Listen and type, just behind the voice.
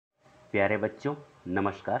प्यारे बच्चों,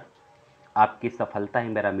 नमस्कार। आपकी सफलता ही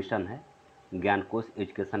मेरा मिशन है। ज्ञान कोश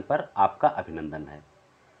एजुकेशन पर आपका अभिनंदन है।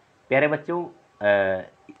 प्यारे बच्चों,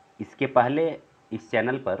 इसके पहले इस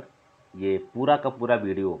चैनल पर ये पूरा का पूरा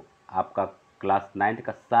वीडियो आपका क्लास 9th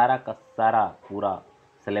का सारा पूरा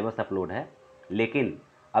सिलेबस अपलोड है। लेकिन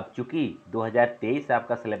अब चूँकि 2023 से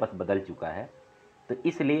आपका सिलेबस बदल चुका है, तो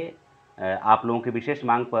इसलिए आप लोगों की विशेष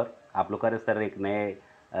मांग पर आप लोग कह रहे सर एक नए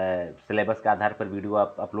सिलेबस के आधार पर वीडियो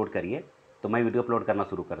आप अपलोड करिए, तो मैं वीडियो अपलोड करना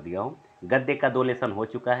शुरू कर दिया हूँ। गद्य का 2 लेसन हो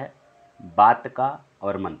चुका है, बात का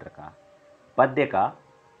और मंत्र का। पद्य का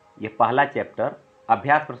ये पहला चैप्टर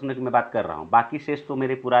अभ्यास प्रश्नों की मैं बात कर रहा हूँ। बाकी शेष तो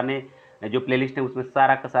मेरे पुराने जो प्लेलिस्ट है उसमें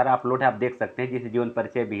सारा का सारा अपलोड है, आप देख सकते हैं। जैसे जीवन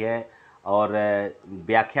परिचय भी है और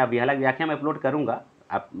व्याख्या भी, हालांकि व्याख्या मैं अपलोड करूँगा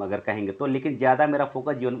आप अगर कहेंगे तो, लेकिन ज़्यादा मेरा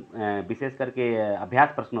फोकस जीवन विशेष करके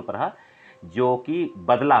अभ्यास प्रश्नों पर है, जो कि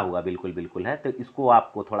बदला हुआ बिल्कुल है। तो इसको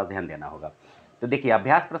आपको थोड़ा ध्यान देना होगा। तो देखिए,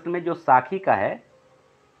 अभ्यास प्रश्न में जो साखी का है,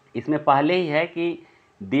 इसमें पहले ही है कि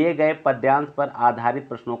दिए गए पद्यांश पर आधारित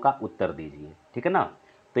प्रश्नों का उत्तर दीजिए, ठीक है ना।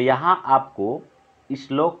 तो यहाँ आपको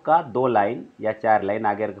श्लोक का 2 लाइन या 4 लाइन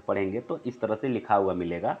आगे अगर पढ़ेंगे तो इस तरह से लिखा हुआ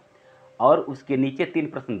मिलेगा और उसके नीचे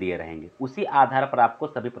 3 प्रश्न दिए रहेंगे। उसी आधार पर आपको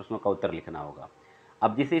सभी प्रश्नों का उत्तर लिखना होगा।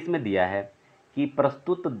 अब जैसे इसमें दिया है कि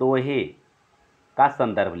प्रस्तुत दोहे का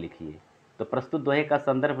संदर्भ लिखिए, तो प्रस्तुत दोहे का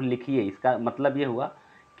संदर्भ लिखिए, इसका मतलब ये हुआ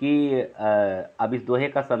कि अब इस दोहे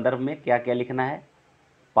का संदर्भ में क्या क्या लिखना है।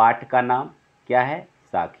 पाठ का नाम क्या है,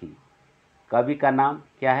 साखी। कवि का नाम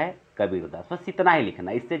क्या है, कबीरदास। बस इतना ही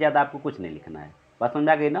लिखना है, इससे ज़्यादा आपको कुछ नहीं लिखना है। बात समझ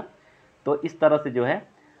आ गई ना। तो इस तरह से जो है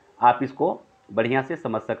आप इसको बढ़िया से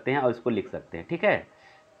समझ सकते हैं और इसको लिख सकते हैं, ठीक है।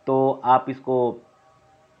 तो आप इसको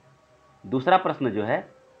दूसरा प्रश्न जो है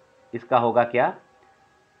इसका होगा क्या,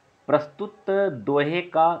 प्रस्तुत दोहे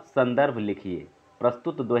का संदर्भ लिखिए।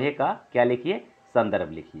 प्रस्तुत दोहे का क्या लिखिए,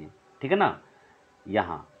 संदर्भ लिखिए, ठीक है ना।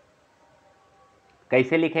 यहाँ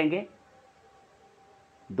कैसे लिखेंगे,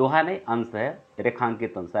 दोहा नहीं अंश है,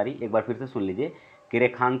 रेखांकित अंश। सारी एक बार फिर से सुन लीजिए कि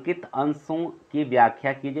रेखांकित अंशों की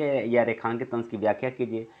व्याख्या कीजिए या रेखांकित अंश की व्याख्या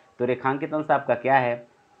कीजिए। तो रेखांकित अंश आपका क्या है,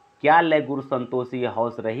 क्या लय गुरु संतोषी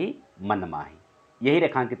हौस रही मन माही, यही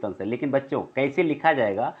रेखांकित अंश है। लेकिन बच्चों कैसे लिखा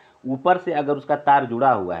जाएगा, ऊपर से अगर उसका तार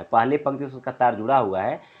जुड़ा हुआ है, पहले पंक्ति से उसका तार जुड़ा हुआ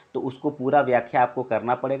है, तो उसको पूरा व्याख्या आपको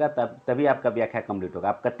करना पड़ेगा, तभी आपका व्याख्या कंप्लीट होगा।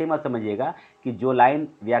 आप कत्ते मत समझिएगा कि जो लाइन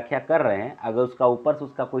व्याख्या कर रहे हैं अगर उसका ऊपर से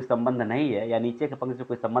उसका कोई संबंध नहीं है या नीचे के पंक्ति से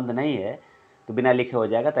कोई संबंध नहीं है तो बिना लिखे हो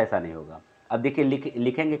जाएगा, तो ऐसा नहीं होगा। अब देखिए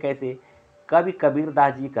लिखेंगे कैसे। कवि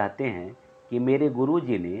कबीरदास जी कहते हैं कि मेरे गुरु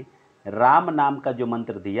जी ने राम नाम का जो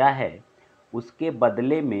मंत्र दिया है उसके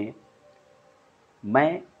बदले में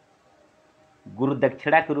मैं गुरु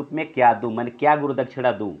दक्षिणा के रूप में क्या दूं, मैंने क्या गुरु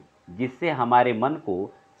दक्षिणा दूं जिससे हमारे मन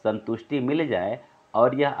को संतुष्टि मिल जाए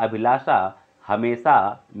और यह अभिलाषा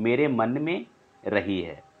हमेशा मेरे मन में रही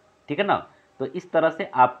है, ठीक है ना। तो इस तरह से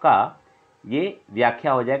आपका ये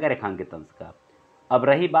व्याख्या हो जाएगा रेखांकित अंश का। अब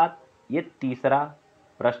रही बात ये तीसरा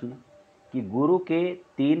प्रश्न कि गुरु के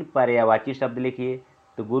 3 पर्यायवाची शब्द लिखिए।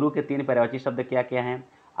 तो गुरु के 3 पर्यायवाची शब्द क्या क्या हैं,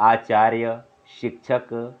 आचार्य,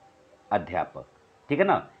 शिक्षक, अध्यापक, ठीक है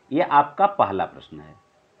ना। ये आपका पहला प्रश्न है।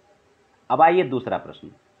 अब आइए दूसरा प्रश्न।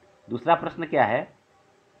 दूसरा प्रश्न क्या है,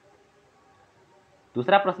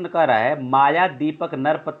 दूसरा प्रश्न कह रहा है माया दीपक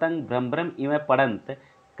नर पतंग भ्रम भ्रम इवें पड़ंत,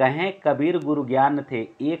 कहें कबीर गुरु ज्ञान थे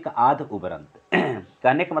एक आध उबरंत।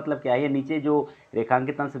 कहने का मतलब क्या है, ये नीचे जो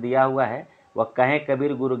रेखांकित अंश दिया हुआ है वह कहें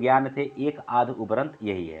कबीर गुरु ज्ञान थे एक आध उबरंत,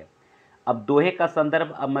 यही है। अब दोहे का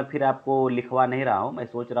संदर्भ अब मैं फिर आपको लिखवा नहीं रहा हूँ, मैं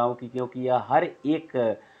सोच रहा हूँ कि क्योंकि यह हर एक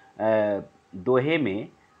दोहे में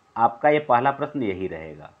आपका ये पहला प्रश्न यही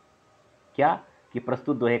रहेगा, क्या कि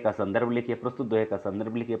प्रस्तुत दोहे का संदर्भ लिखिए, प्रस्तुत दोहे का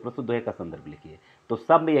संदर्भ लिखिए, प्रस्तुत दोहे का संदर्भ लिखिए। तो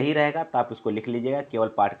सब में यही रहेगा, तो आप इसको लिख लीजिएगा। केवल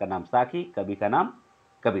पाठ का नाम साखी, कवि का नाम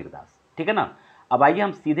कबीरदास, ठीक है ना। अब आइए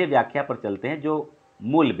हम सीधे व्याख्या पर चलते हैं। जो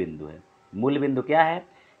मूल बिंदु है, मूल बिंदु क्या है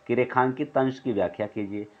कि रेखांकित अंश की व्याख्या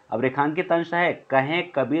कीजिए। अब रेखांकित अंश है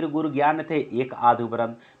कहें कबीर गुरु ज्ञान थे एक आध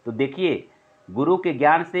उबरन। तो देखिए गुरु के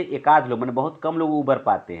ज्ञान से एक आध लोग, मैंने बहुत कम लोग उबर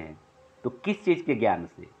पाते हैं। तो किस चीज़ के ज्ञान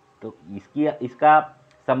से, तो इसका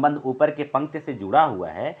संबंध ऊपर के पंक्ति से जुड़ा हुआ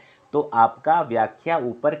है, तो आपका व्याख्या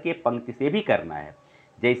ऊपर के पंक्ति से भी करना है।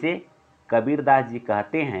 जैसे कबीरदास जी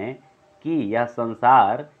कहते हैं कि यह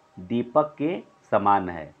संसार दीपक के समान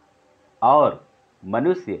है और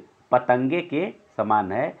मनुष्य पतंगे के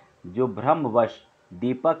समान है, जो भ्रमवश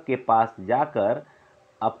दीपक के पास जाकर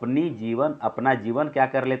अपना जीवन क्या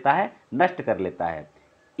कर लेता है, नष्ट कर लेता है।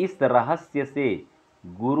 इस रहस्य से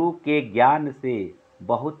गुरु के ज्ञान से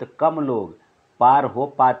बहुत कम लोग पार हो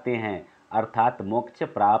पाते हैं, अर्थात मोक्ष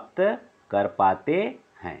प्राप्त कर पाते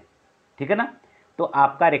हैं, ठीक है ना। तो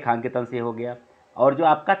आपका रेखांकित अंश हो गया। और जो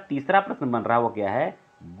आपका तीसरा प्रश्न बन रहा है वो क्या है,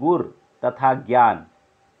 गुर तथा ज्ञान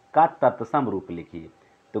का तत्सम रूप लिखिए।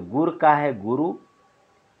 तो गुर का है गुरु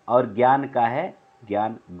और ज्ञान का है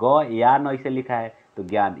ज्ञान, गौ यान ऐसे लिखा है तो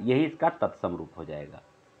ज्ञान, यही इसका तत्सम रूप हो जाएगा।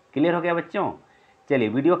 क्लियर हो गया बच्चों? चलिए,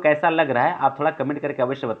 वीडियो कैसा लग रहा है आप थोड़ा कमेंट करके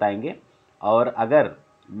अवश्य बताएंगे, और अगर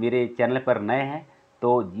मेरे चैनल पर नए हैं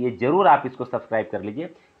तो ये ज़रूर आप इसको सब्सक्राइब कर लीजिए,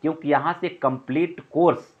 क्योंकि यहाँ से कंप्लीट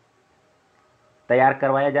कोर्स तैयार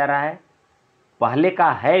करवाया जा रहा है। पहले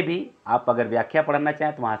का है भी, आप अगर व्याख्या पढ़ना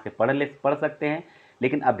चाहें तो वहाँ से पढ़ सकते हैं,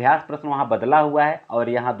 लेकिन अभ्यास प्रश्न वहाँ बदला हुआ है और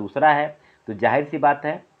यहाँ दूसरा है, तो जाहिर सी बात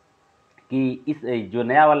है कि इस जो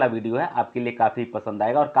नया वाला वीडियो है आपके लिए काफ़ी पसंद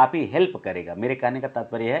आएगा और काफ़ी हेल्प करेगा। मेरे कहने का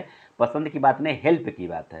तात्पर्य है, पसंद की बात नहीं, हेल्प की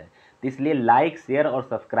बात है। तो इसलिए लाइक, शेयर और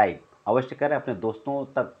सब्सक्राइब अवश्य करें, अपने दोस्तों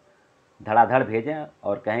तक धड़ाधड़ भेजें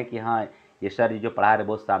और कहें कि हाँ, ये सर जी जो पढ़ा रहे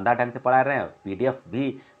बहुत शानदार ढंग से पढ़ा रहे हैं। PDF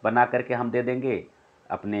भी बना करके हम दे देंगे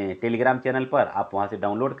अपने टेलीग्राम चैनल पर, आप वहाँ से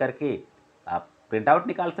डाउनलोड करके आप प्रिंट आउट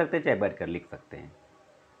निकाल सकते हैं, चाहे बैठ कर लिख सकते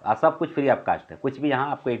हैं। सब कुछ फ्री ऑफ कास्ट है, कुछ भी यहाँ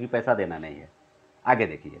आपको एक भी पैसा देना नहीं है। आगे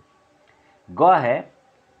देखिए, ग है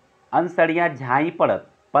अनसड़ियाँ झाई पड़त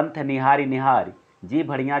पंथ निहारी निहारी, जी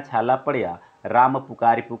भड़ियाँ छाला पड़िया राम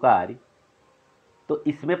पुकारी पुकारी। तो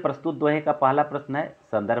इसमें प्रस्तुत दोहे का पहला प्रश्न है,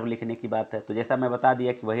 संदर्भ लिखने की बात है। तो जैसा मैं बता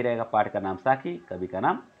दिया कि वही रहेगा, पाठ का नाम साखी, कवि का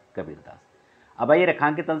नाम कबीरदास। अब आइए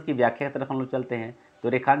रेखांकित अंश की व्याख्या की तरफ हम लोग चलते हैं। तो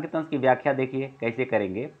रेखांकित अंश की व्याख्या देखिए कैसे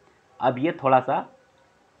करेंगे। अब ये थोड़ा सा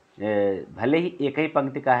भले ही एक ही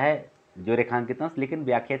पंक्ति का है जो रेखांकित अंश, लेकिन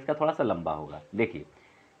व्याख्या इसका थोड़ा सा लंबा होगा। देखिए,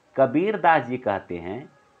 कबीरदास जी कहते हैं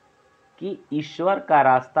कि ईश्वर का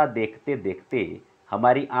रास्ता देखते देखते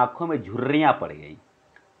हमारी आंखों में झुर्रियाँ पड़ गई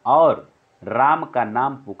और राम का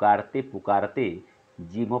नाम पुकारते पुकारते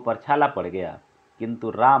जीभों पर छाला पड़ गया, किंतु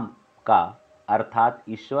राम का अर्थात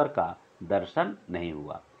ईश्वर का दर्शन नहीं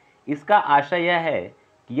हुआ। इसका आशय यह है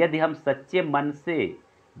कि यदि हम सच्चे मन से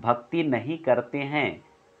भक्ति नहीं करते हैं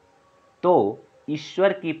तो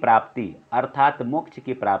ईश्वर की प्राप्ति अर्थात मोक्ष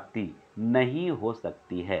की प्राप्ति नहीं हो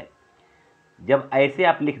सकती है। जब ऐसे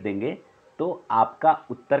आप लिख देंगे तो आपका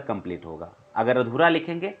उत्तर कंप्लीट होगा। अगर अधूरा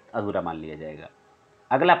लिखेंगे, अधूरा मान लिया जाएगा।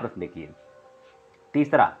 अगला प्रश्न देखिए,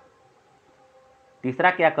 तीसरा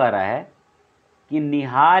क्या कह रहा है कि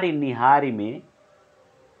निहारी निहारी में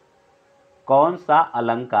कौन सा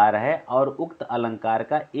अलंकार है और उक्त अलंकार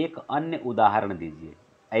का एक अन्य उदाहरण दीजिए,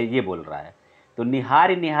 ये बोल रहा है। तो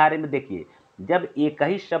निहारी निहारी में देखिए, जब एक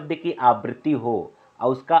ही शब्द की आवृत्ति हो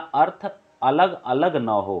और उसका अर्थ अलग अलग न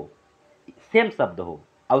हो, सेम शब्द हो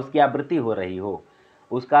और उसकी आवृत्ति हो रही हो,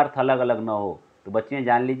 उसका अर्थ अलग अलग न हो, तो बच्चे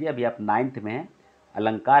जान लीजिए अभी आप 9th में हैं,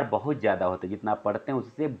 अलंकार बहुत ज़्यादा होते हैं। जितना पढ़ते हैं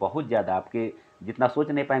उससे बहुत ज़्यादा, आपके जितना सोच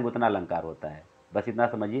नहीं पाएंगे उतना अलंकार होता है। बस इतना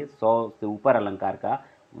समझिए, 100 से ऊपर अलंकार का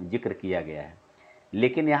जिक्र किया गया है।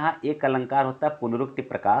 लेकिन यहाँ एक अलंकार होता है पुनरुक्ति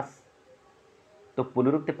प्रकाश, तो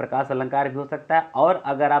पुनरुक्ति प्रकाश अलंकार भी हो सकता है। और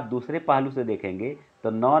अगर आप दूसरे पहलू से देखेंगे तो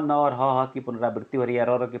न न और ह की पुनरावृत्ति हो रही है,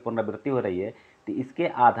 र की पुनरावृत्ति हो रही है, तो इसके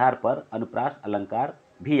आधार पर अनुप्रास अलंकार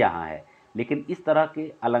भी यहाँ है। लेकिन इस तरह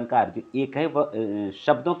के अलंकार जो एक ही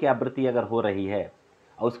शब्दों की आवृत्ति अगर हो रही है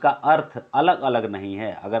और उसका अर्थ अलग अलग नहीं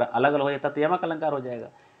है, अगर अलग अलग हो जाता तो यमक अलंकार हो जाएगा,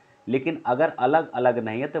 लेकिन अगर अलग अलग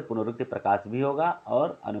नहीं है तो पुनरुक्ति प्रकाश भी होगा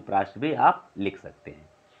और अनुप्रास भी आप लिख सकते हैं।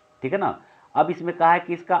 ठीक है ना। अब इसमें कहा है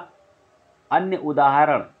कि इसका अन्य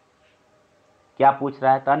उदाहरण क्या पूछ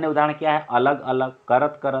रहा है, तो अन्य उदाहरण क्या है, अलग अलग,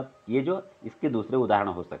 करत करत, ये जो इसके दूसरे उदाहरण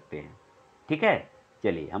हो सकते हैं। ठीक है,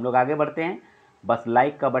 चलिए हम लोग आगे बढ़ते हैं। बस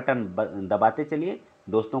लाइक का बटन दबाते चलिए,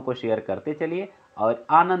 दोस्तों को शेयर करते चलिए और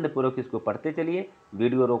आनंदपूर्वक इसको पढ़ते चलिए,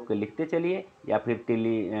 वीडियो रोक के लिखते चलिए, या फिर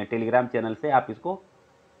टेलीग्राम चैनल से आप इसको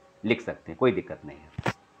लिख सकते हैं, कोई दिक्कत नहीं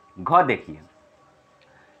है। घ देखिए,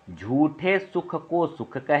 झूठे सुख को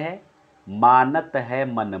सुख कहे, मानत है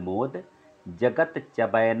मनमोद, जगत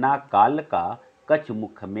चबैना काल का, कछु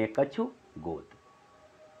मुख में कछु गोद।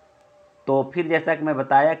 तो फिर जैसा कि मैं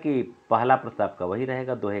बताया कि पहला प्रश्न आपका वही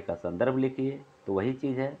रहेगा, दोहे का संदर्भ लिखिए, तो वही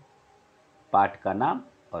चीज़ है, पाठ का नाम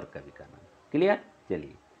और कवि का नाम। क्लियर।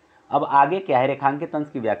 चलिए अब आगे क्या है, रेखांकित अंश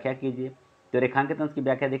की व्याख्या कीजिए। तो रेखांकित अंश की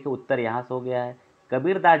व्याख्या देखिए, उत्तर यहाँ से हो गया है।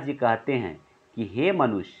 कबीरदास जी कहते हैं कि हे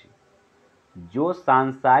मनुष्य, जो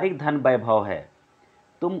सांसारिक धन वैभव है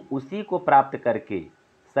तुम उसी को प्राप्त करके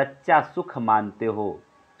सच्चा सुख मानते हो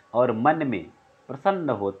और मन में प्रसन्न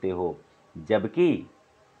होते हो, जबकि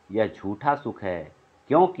यह झूठा सुख है,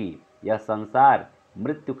 क्योंकि यह संसार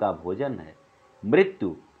मृत्यु का भोजन है।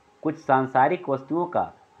 मृत्यु कुछ सांसारिक वस्तुओं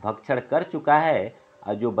का भक्षण कर चुका है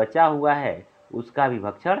और जो बचा हुआ है उसका भी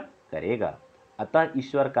भक्षण करेगा। अतः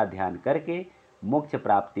ईश्वर का ध्यान करके मोक्ष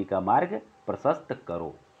प्राप्ति का मार्ग प्रशस्त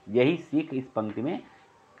करो। यही सीख इस पंक्ति में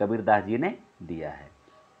कबीरदास जी ने दिया है।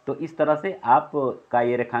 तो इस तरह से आपका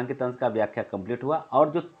ये रेखांकित अंश का व्याख्या कंप्लीट हुआ। और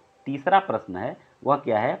जो तीसरा प्रश्न है वह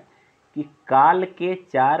क्या है कि काल के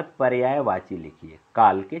 4 पर्यायवाची लिखिए।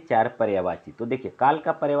 काल के 4 पर्यायवाची, तो देखिए काल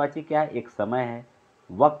का पर्यायवाची क्या है? एक समय है,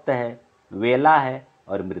 वक्त है, वेला है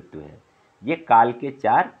और मृत्यु है। ये काल के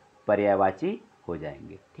 4 पर्यायवाची हो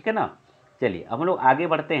जाएंगे, ठीक है ना। चलिए अब हम लोग आगे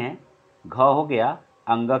बढ़ते हैं। घ हो गया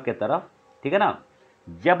अंग के तरफ, ठीक है ना।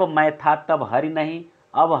 जब मैं था तब हरि नहीं,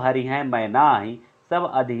 अब हरि है मैं नाही,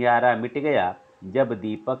 सब अधियारा मिट गया, जब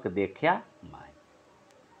दीपक देखा माई।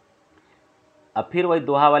 अब फिर वही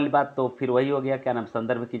दोहा वाली बात, तो फिर वही हो गया, क्या नाम,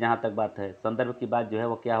 संदर्भ की जहाँ तक बात है, संदर्भ की बात जो है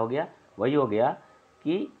वो क्या हो गया, वही हो गया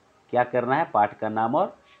कि क्या करना है, पाठ का नाम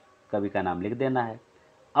और कवि का नाम लिख देना है।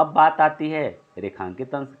 अब बात आती है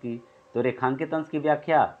रेखांकित अंश की। तो रेखांकित अंश की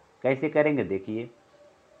व्याख्या कैसे करेंगे, देखिए।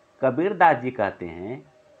 कबीरदास जी कहते हैं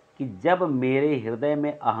कि जब मेरे हृदय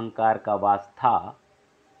में अहंकार का वास था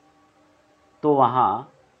तो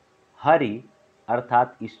वहाँ हरि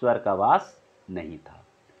अर्थात ईश्वर का वास नहीं था,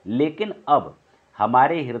 लेकिन अब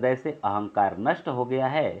हमारे हृदय से अहंकार नष्ट हो गया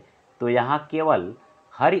है तो यहाँ केवल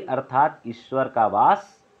हरि अर्थात ईश्वर का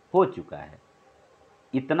वास हो चुका है।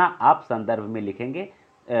 इतना आप संदर्भ में लिखेंगे,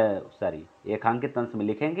 रेखांकित अंश में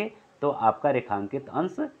लिखेंगे तो आपका रेखांकित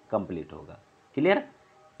अंश कंप्लीट होगा। क्लियर।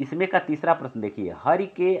 इसमें का तीसरा प्रश्न देखिए, हरि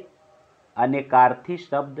के अनेकार्थी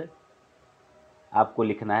शब्द आपको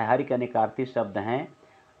लिखना है। हरि के अनेकार्थी शब्द हैं,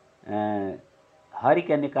 हरि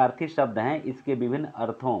के अनेकार्थी शब्द हैं, इसके विभिन्न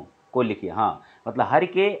अर्थों को लिखिए। हाँ, मतलब हरि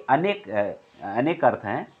के अनेक अर्थ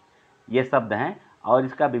हैं, ये शब्द हैं और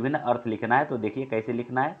इसका विभिन्न अर्थ लिखना है। तो देखिए कैसे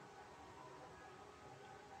लिखना है।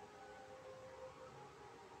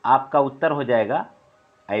 आपका उत्तर हो जाएगा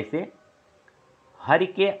ऐसे, हरि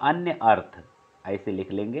के अन्य अर्थ, ऐसे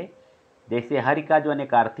लिख लेंगे। जैसे हरि का जो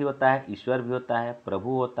अनेकार्थी होता है, ईश्वर भी होता है, प्रभु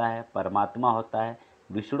होता है, परमात्मा होता है,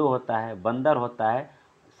 विष्णु होता है, बंदर होता है,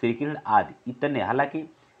 श्री कृष्ण आदि, इतने। हालांकि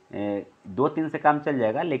 2-3 से काम चल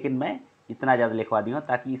जाएगा, लेकिन मैं इतना ज़्यादा लिखवा दी हूँ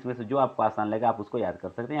ताकि इसमें से जो आपको आसान लगे आप उसको याद कर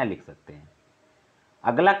सकते हैं या लिख सकते हैं।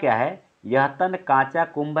 अगला क्या है, यह तन कांचा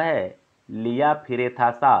कुंभ है, लिया फिरे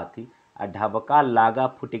था साथ, ढबका लागा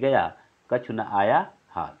फूट गया, कछु न आया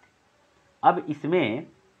हाथ। अब इसमें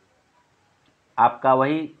आपका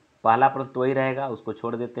वही पहला प्रश्न तो वही रहेगा, उसको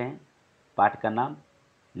छोड़ देते हैं, पाठ का नाम,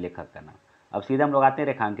 लेखक का नाम। अब सीधे हम लोग आते हैं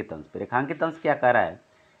रेखांकित अंश पे। रेखांकित अंश क्या कह रहा है,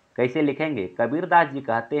 कैसे लिखेंगे। कबीरदास जी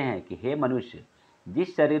कहते हैं कि हे मनुष्य,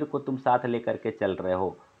 जिस शरीर को तुम साथ लेकर के चल रहे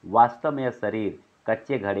हो, वास्तव में यह शरीर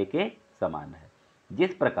कच्चे घड़े के समान है।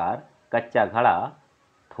 जिस प्रकार कच्चा घड़ा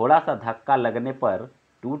थोड़ा सा धक्का लगने पर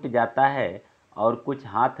टूट जाता है और कुछ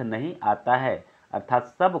हाथ नहीं आता है, अर्थात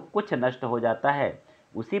सब कुछ नष्ट हो जाता है,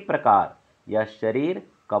 उसी प्रकार यह शरीर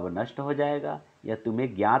कब नष्ट हो जाएगा यह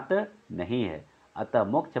तुम्हें ज्ञात नहीं है। अतः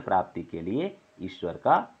मोक्ष प्राप्ति के लिए ईश्वर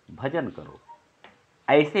का भजन करो।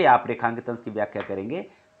 ऐसे आप रेखांकित अंश की व्याख्या करेंगे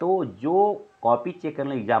तो जो कॉपी चेक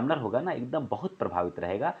करने एग्जामिनर होगा ना, एकदम बहुत प्रभावित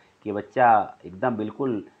रहेगा कि बच्चा एकदम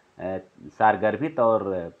बिल्कुल सारगर्भित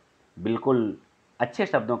और बिल्कुल अच्छे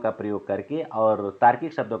शब्दों का प्रयोग करके और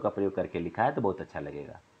तार्किक शब्दों का प्रयोग करके लिखा है, तो बहुत अच्छा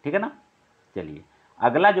लगेगा, ठीक है ना। चलिए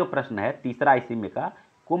अगला जो प्रश्न है तीसरा इसी में का,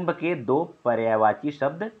 कुंभ के 2 पर्यायवाची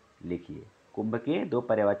शब्द लिखिए। कुंभ के 2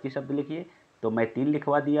 पर्यायवाची शब्द लिखिए। तो मैं 3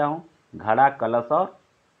 लिखवा दिया हूँ, घड़ा, कलश और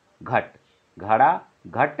घट। घड़ा,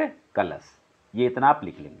 घट, कलश, ये इतना आप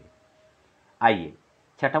लिख लेंगे। आइए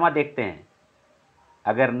छठवां देखते हैं।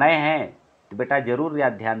 अगर नए हैं तो बेटा जरूर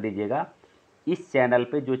याद ध्यान दीजिएगा, इस चैनल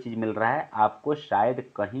पे जो चीज़ मिल रहा है आपको शायद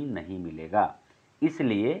कहीं नहीं मिलेगा,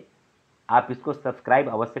 इसलिए आप इसको सब्सक्राइब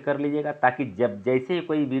अवश्य कर लीजिएगा ताकि जब जैसे ही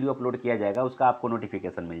कोई वीडियो अपलोड किया जाएगा उसका आपको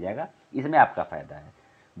नोटिफिकेशन मिल जाएगा, इसमें आपका फ़ायदा है।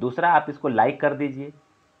 दूसरा, आप इसको लाइक कर दीजिए,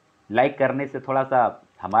 लाइक करने से थोड़ा सा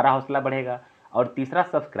हमारा हौसला बढ़ेगा। और तीसरा,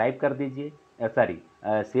 सब्सक्राइब कर दीजिए,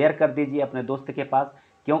 शेयर कर दीजिए अपने दोस्त के पास,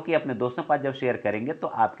 क्योंकि अपने दोस्तों के पास जब शेयर करेंगे तो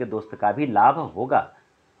आपके दोस्त का भी लाभ होगा।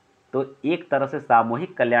 तो एक तरह से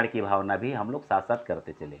सामूहिक कल्याण की भावना भी हम लोग साथ साथ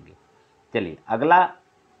करते चलेंगे। चलिए अगला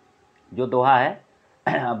जो दोहा है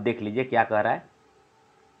अब देख लीजिए क्या कह रहा है।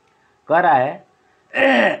 कह रहा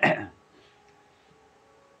है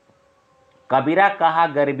कबीरा कहा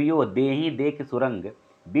गर्बियो देही देख सुरंग,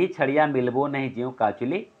 बिछड़िया मिलबो नहीं ज्यों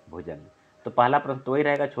काचुली भुजंग। तो पहला प्रश्न तो ही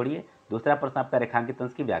रहेगा, छोड़िए। दूसरा प्रश्न आपका रेखांकित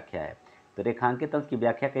अंश की व्याख्या है। तो रेखांकित अंश की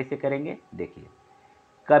व्याख्या कैसे करेंगे, देखिए।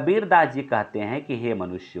 कबीरदास जी कहते हैं कि हे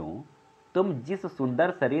मनुष्यों, तुम जिस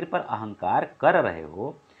सुंदर शरीर पर अहंकार कर रहे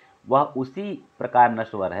हो वह उसी प्रकार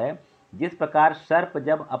नश्वर है जिस प्रकार सर्प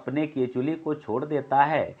जब अपने केचुली को छोड़ देता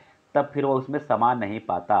है तब फिर वह उसमें समा नहीं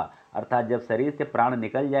पाता, अर्थात जब शरीर से प्राण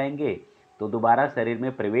निकल जाएंगे तो दोबारा शरीर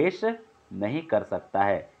में प्रवेश नहीं कर सकता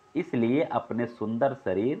है। इसलिए अपने सुंदर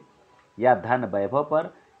शरीर या धन वैभव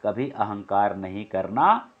पर कभी अहंकार नहीं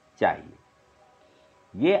करना चाहिए।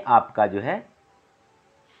 ये आपका जो है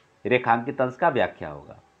रेखांकित अंश का व्याख्या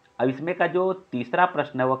होगा। अब इसमें का जो तीसरा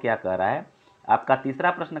प्रश्न है वो क्या कह रहा है, आपका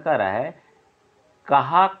तीसरा प्रश्न कह रहा है,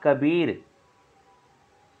 कहा कबीर,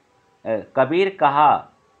 कबीर कहा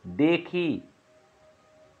देखी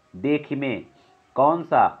देखी में कौन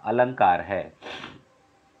सा अलंकार है।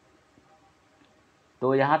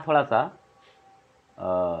 तो यहाँ थोड़ा सा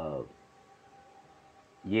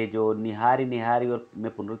ये जो निहारी निहारी और में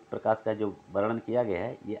पुनरुक्त प्रकाश का जो वर्णन किया गया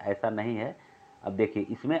है ये ऐसा नहीं है। अब देखिए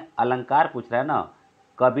इसमें अलंकार पूछ रहा है ना,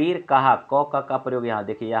 कबीर कहा, क का प्रयोग यहाँ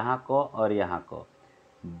देखिए, यहाँ को और यहाँ को,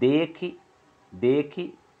 देखी देखी,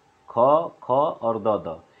 ख और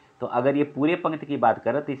द। तो अगर ये पूरे पंक्ति की बात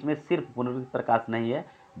करें तो इसमें सिर्फ पुनरुक्त प्रकाश नहीं है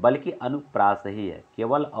बल्कि अनुप्रास ही है,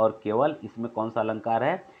 केवल और केवल इसमें कौन सा अलंकार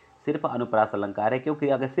है, सिर्फ अनुप्रास अलंकार है। क्योंकि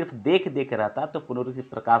अगर सिर्फ देख देख रहता तो पुनरुक्त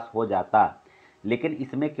प्रकाश हो जाता, लेकिन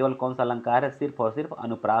इसमें केवल कौन सा अलंकार है, सिर्फ और सिर्फ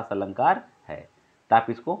अनुप्रास अलंकार है। तो आप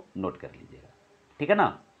इसको नोट कर लीजिएगा, ठीक है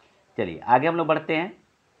ना। चलिए आगे हम लोग बढ़ते हैं।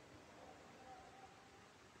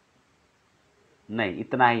 नहीं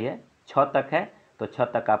इतना ही है, 6 तक है, तो 6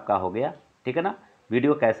 तक आपका हो गया, ठीक है ना।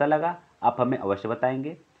 वीडियो कैसा लगा आप हमें अवश्य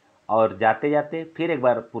बताएंगे, और जाते जाते फिर एक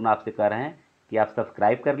बार पुनः आपसे कह रहे हैं कि आप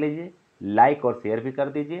सब्सक्राइब कर लीजिए, लाइक और शेयर भी कर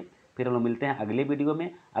दीजिए। फिर हम लोग मिलते हैं अगले वीडियो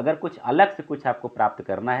में। अगर कुछ अलग से कुछ आपको प्राप्त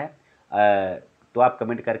करना है तो आप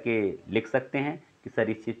कमेंट करके लिख सकते हैं कि सर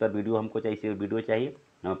इस चीज़ पर वीडियो हमको चाहिए, इस वीडियो चाहिए,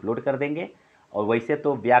 हम अपलोड कर देंगे। और वैसे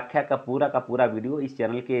तो व्याख्या का पूरा वीडियो इस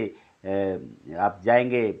चैनल के आप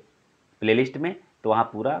जाएंगे प्लेलिस्ट में तो वहाँ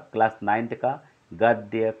पूरा क्लास 9th का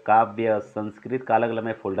गद्य काव्य संस्कृत का अलग अलग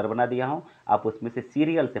मैं फोल्डर बना दिया हूँ। आप उसमें से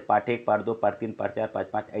सीरियल से part 1 part 2 part 3 part 4 part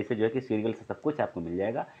 5 ऐसे जो है कि सीरियल से सब कुछ आपको मिल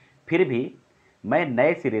जाएगा। फिर भी मैं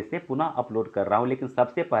नए सिरे से पुनः अपलोड कर रहा हूँ, लेकिन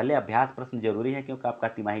सबसे पहले अभ्यास प्रश्न जरूरी है क्योंकि आपका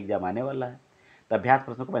तिमाही एग्जाम आने वाला है। तो अभ्यास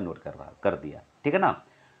प्रश्नों को मैं नोट कर दिया, ठीक है ना।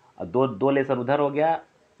 दो लेसन उधर हो गया,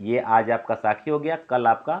 ये आज आपका साखी हो गया, कल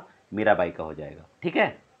आपका मीराबाई का हो जाएगा, ठीक है।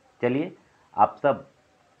 चलिए आप सब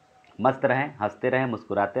मस्त रहें, हंसते रहें,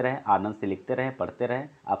 मुस्कुराते रहें, आनंद से लिखते रहें, पढ़ते रहें।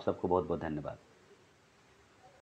 आप सबको बहुत बहुत धन्यवाद।